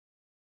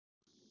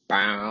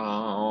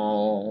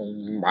Bow,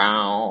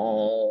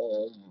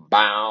 bow,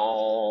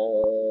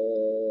 bow.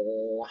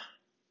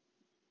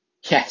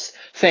 Yes,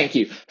 thank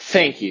you,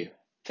 thank you,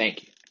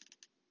 thank you.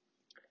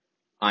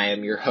 I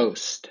am your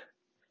host,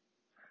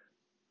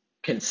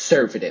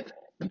 Conservative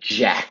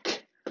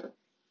Jack,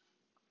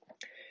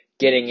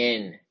 getting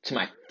into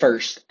my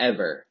first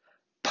ever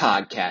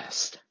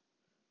podcast.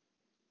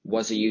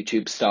 Was a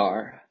YouTube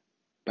star,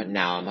 but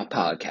now I'm a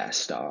podcast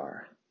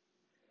star.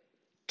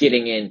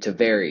 Getting into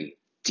very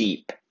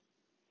deep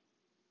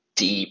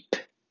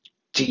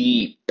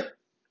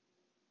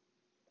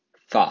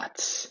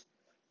thoughts.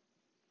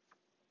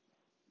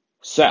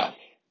 So,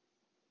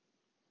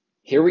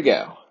 here we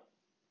go.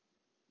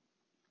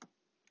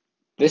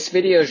 This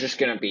video is just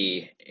going to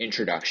be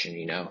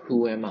introduction,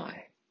 who am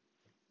I?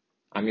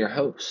 I'm your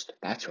host,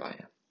 that's who I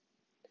am.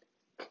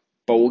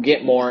 But we'll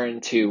get more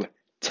into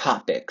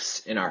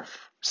topics in our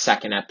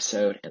second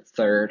episode and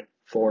third,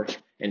 fourth,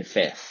 and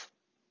fifth.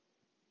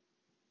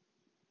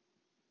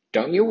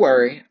 Don't you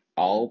worry,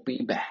 I'll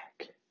be back.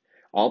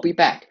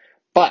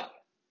 But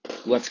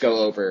let's go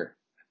over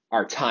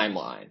our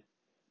timeline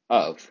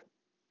of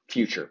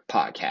future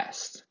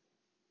podcasts.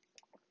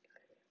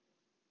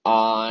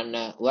 On,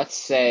 let's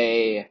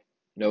say,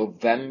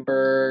 what's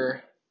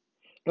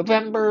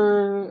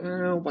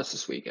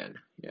this weekend?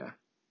 Yeah.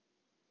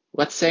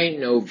 Let's say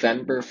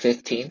November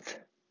 15th.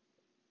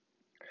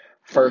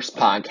 First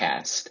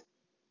podcast,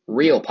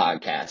 real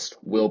podcast,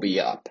 will be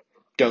up.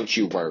 Don't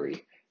you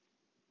worry.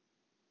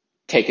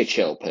 Take a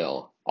chill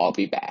pill. I'll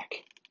be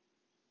back.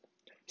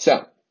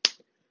 So,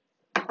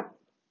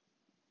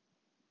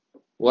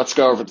 let's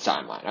go over the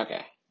timeline.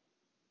 Okay.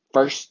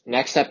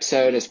 Next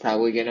episode is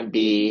probably going to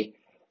be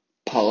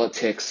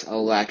politics,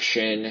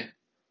 election.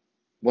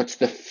 What's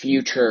the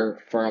future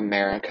for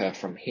America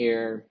from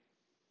here?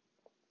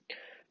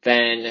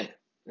 Then,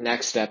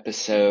 next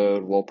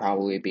episode will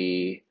probably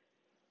be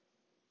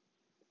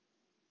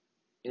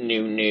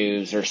new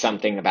news or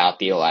something about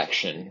the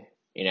election.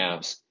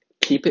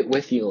 Keep it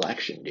with the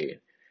election,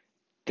 dude.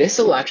 This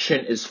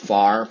election is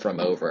far from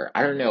over.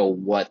 I don't know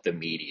what the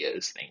media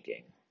is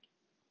thinking.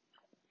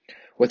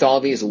 With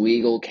all these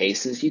legal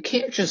cases, you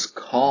can't just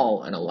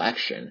call an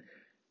election.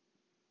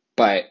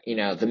 But,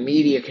 the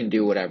media can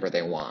do whatever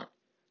they want.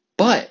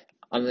 But,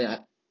 on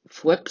the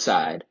flip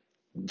side,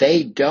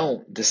 they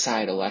don't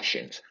decide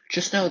elections.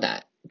 Just know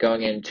that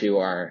going into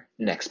our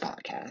next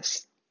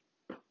podcast.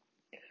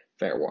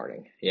 Fair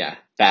warning. Yeah,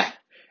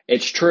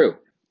 it's true.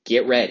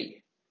 Get ready.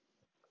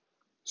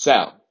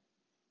 So,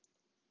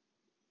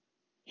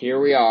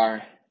 here we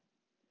are.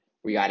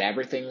 We got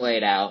everything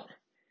laid out.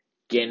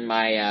 Getting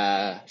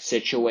my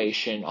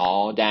situation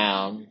all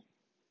down.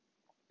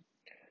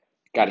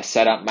 Got to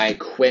set up my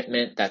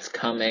equipment that's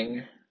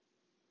coming.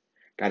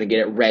 Got to get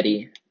it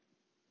ready.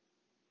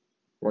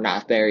 We're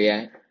not there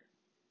yet.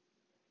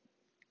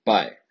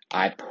 But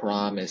I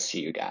promise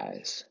you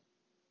guys,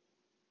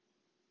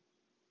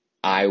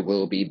 I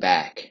will be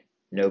back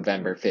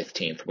November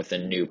 15th with a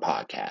new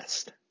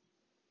podcast.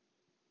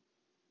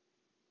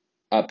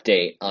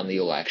 Update on the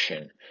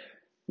election.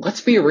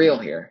 Let's be real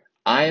here.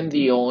 I am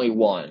the only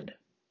one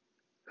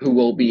who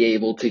will be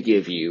able to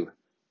give you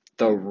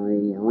the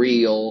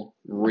real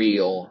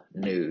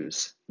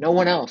news. No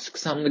one else,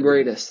 because I'm the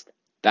greatest.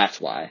 That's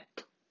why.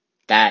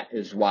 That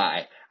is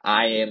why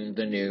I am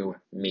the new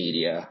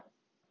media.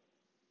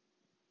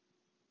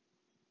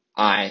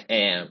 I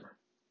am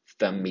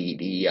the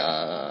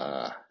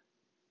media.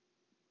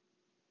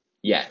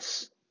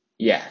 Yes.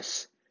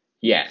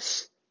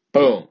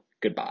 Boom.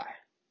 Goodbye.